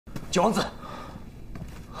九王子，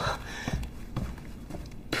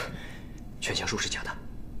全情书是假的。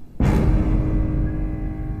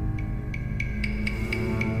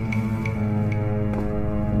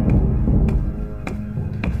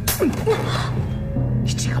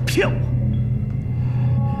你竟敢骗我！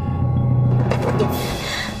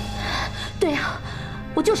对啊，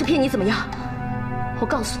我就是骗你，怎么样？我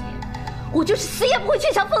告诉你，我就是死也不会去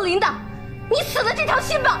抢凤璘的，你死了这条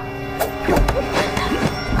心吧！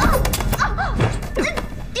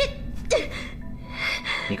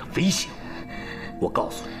你敢威胁我？我告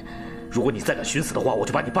诉你，如果你再敢寻死的话，我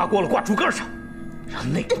就把你扒光了挂竹竿上，让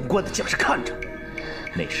内文官的将士看着，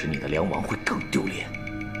那时你的梁王会更丢脸。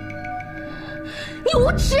你无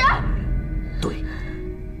耻！对，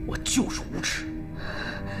我就是无耻。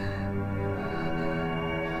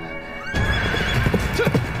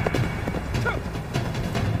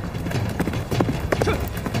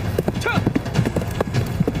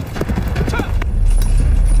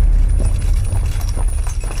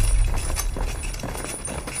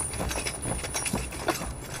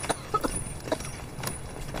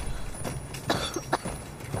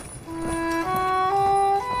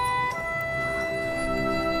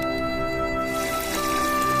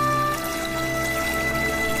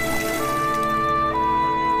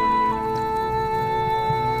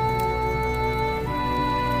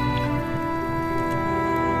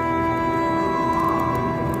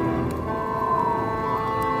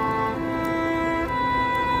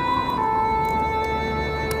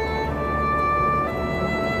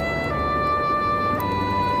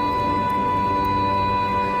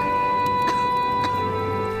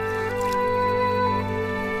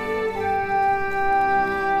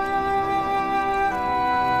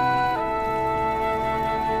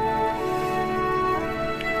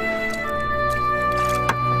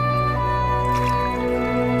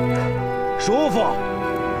舒服。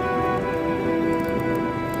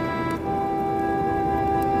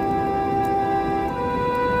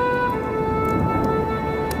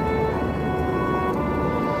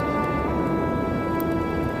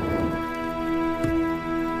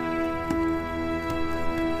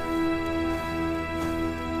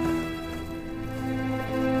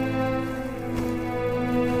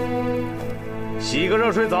洗个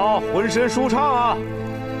热水澡，浑身舒畅啊！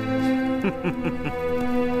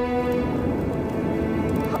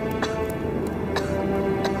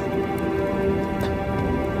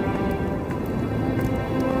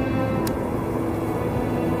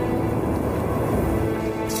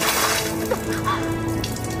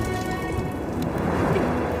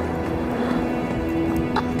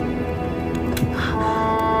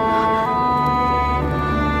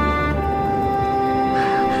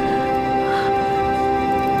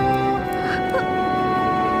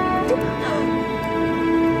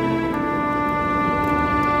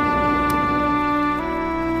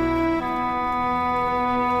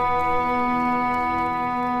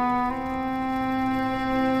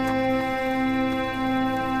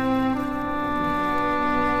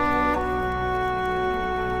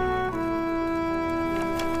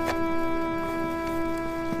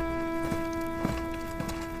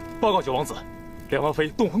报告九王子，梁王妃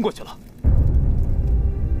冻昏过去了。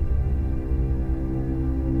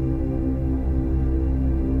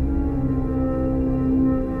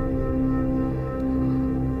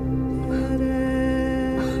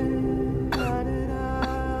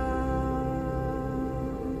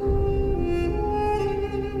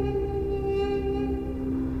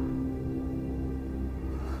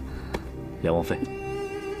梁王妃，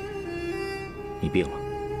你病了，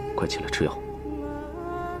快起来吃药。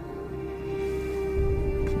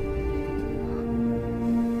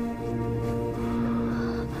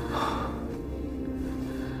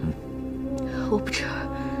 我不吃。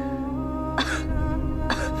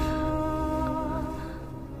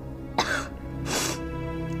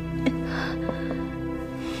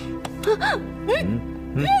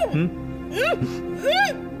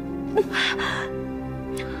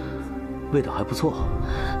味道还不错，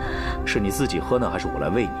是你自己喝呢，还是我来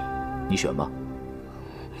喂你？你选吧。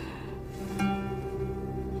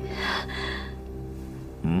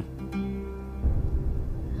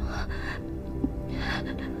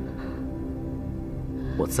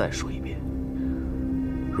我再说一遍，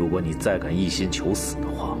如果你再敢一心求死的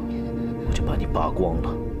话，我就把你扒光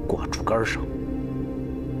了，挂竹竿上。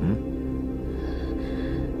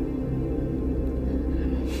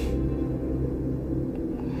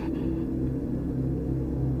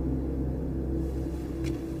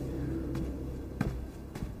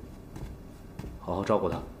好好照顾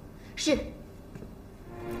他。是。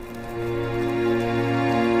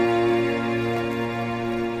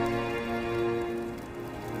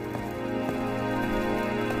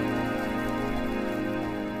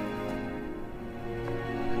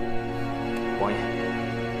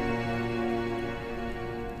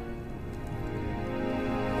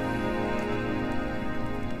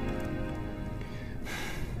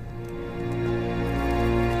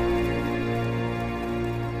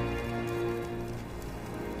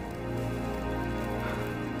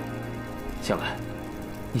香兰，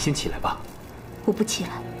你先起来吧。我不起来，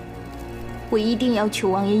我一定要求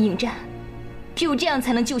王爷应战，只有这样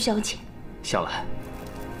才能救小姐。香兰，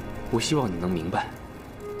我希望你能明白，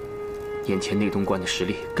眼前内东关的实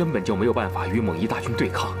力根本就没有办法与蒙毅大军对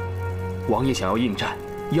抗。王爷想要应战，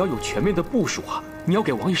也要有全面的部署啊！你要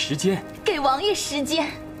给王爷时间。给王爷时间，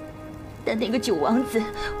但那个九王子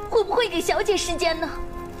会不会给小姐时间呢？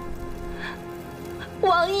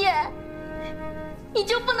王爷，你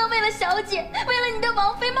就不能为了小姐，为了你的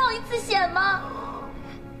王妃冒一次险吗？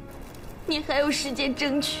你还有时间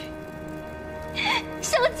争取。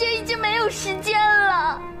小姐已经没有时间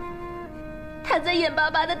了，她在眼巴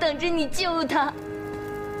巴地等着你救她。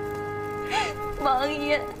王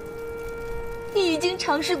爷，你已经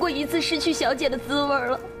尝试过一次失去小姐的滋味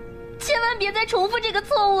了，千万别再重复这个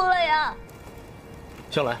错误了呀！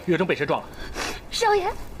香兰，月筝被谁撞了？少爷，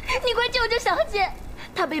你快救救小姐！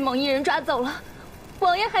她被蒙毅人抓走了，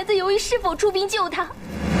王爷还在犹豫是否出兵救她。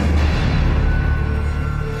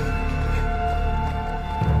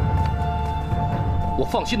我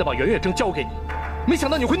放心的把袁月筝交给你，没想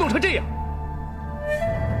到你会弄成这样。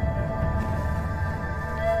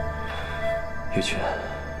月君，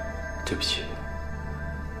对不起，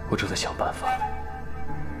我正在想办法。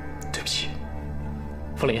对不起，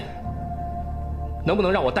凤林，能不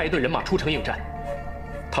能让我带一队人马出城应战？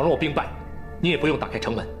倘若兵败，你也不用打开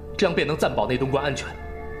城门，这样便能暂保内东关安全。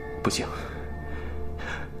不行，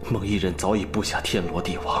蒙毅人早已布下天罗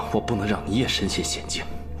地网，我不能让你也身陷险境。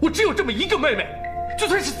我只有这么一个妹妹，就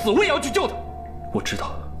算是死我也要去救她。我知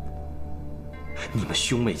道，你们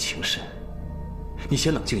兄妹情深，你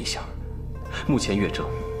先冷静一下。目前月筝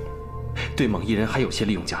对蒙毅人还有些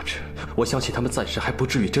利用价值，我相信他们暂时还不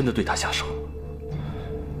至于真的对他下手。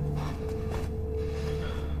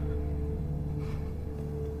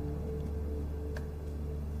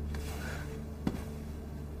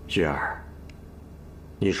雪儿，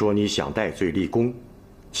你说你想戴罪立功，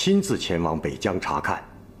亲自前往北疆查看。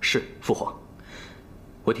是，父皇。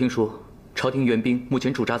我听说朝廷援兵目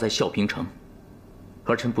前驻扎在孝平城，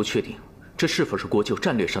儿臣不确定这是否是国舅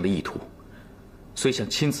战略上的意图，所以想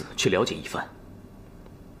亲自去了解一番。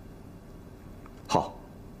好，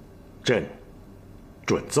朕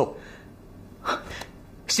准奏。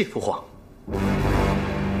谢父皇。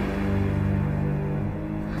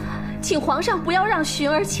请皇上不要让寻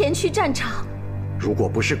儿前去战场。如果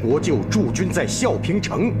不是国舅驻军在孝平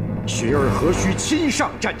城，寻儿何须亲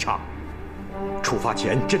上战场？出发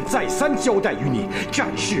前，朕再三交代于你，战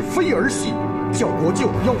事非儿戏，叫国舅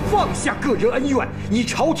要放下个人恩怨，以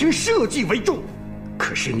朝廷社稷为重。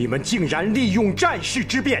可是你们竟然利用战事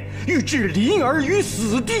之便，欲置麟儿于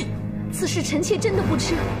死地。此事臣妾真的不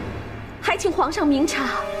知，还请皇上明察。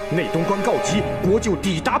内东关告急，国舅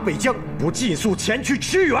抵达北疆，不尽速前去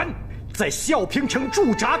驰援，在孝平城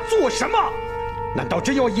驻扎做什么？难道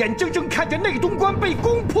真要眼睁睁看着内东关被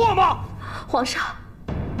攻破吗？皇上，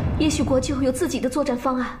也许国舅有自己的作战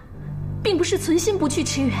方案，并不是存心不去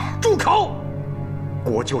驰援。住口！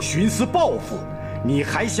国舅寻思报复，你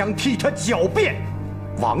还想替他狡辩？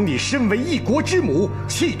王你身为一国之母，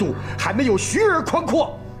气度还没有寻儿宽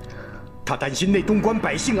阔。他担心内东关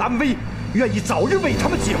百姓安危，愿意早日为他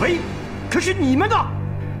们解围。可是你们呢？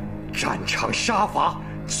战场杀伐，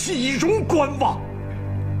岂容观望？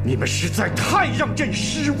你们实在太让朕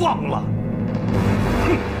失望了。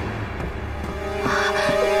哼！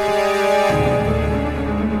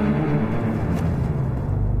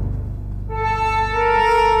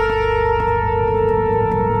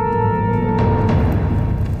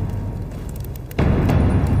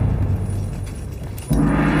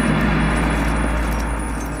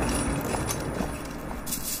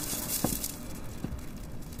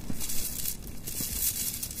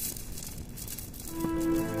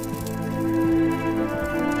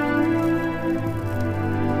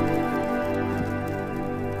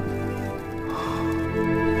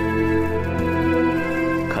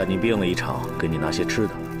你病了一场，给你拿些吃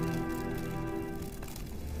的。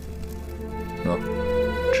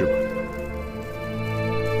吃吧。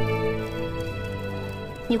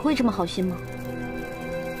你会这么好心吗？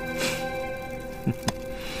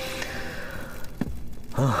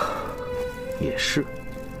也是。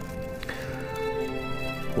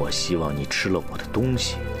我希望你吃了我的东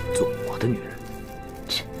西，做我的女人。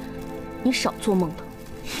切，你少做梦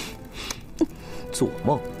了。做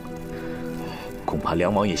梦？恐怕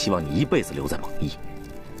梁王也希望你一辈子留在蒙毅，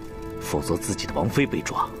否则自己的王妃被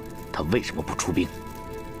抓，他为什么不出兵？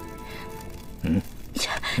你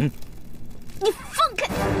放开！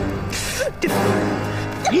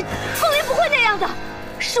你凤林不会那样的，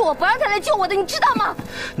是我不让他来救我的，你知道吗？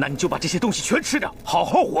那你就把这些东西全吃掉，好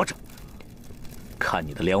好活着。看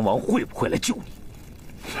你的梁王会不会来救你。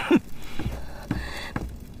哼！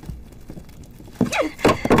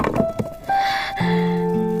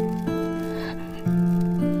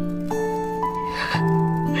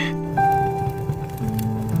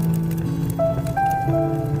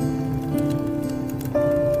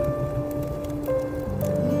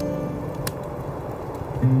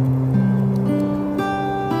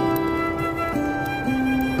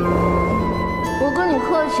我跟你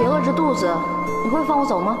喝血饿着肚子，你会放我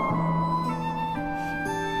走吗？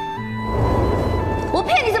我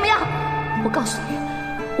骗你怎么样？我告诉你，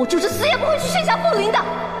我就是死也不会去剩下凤璘的，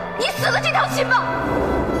你死了这条心吧！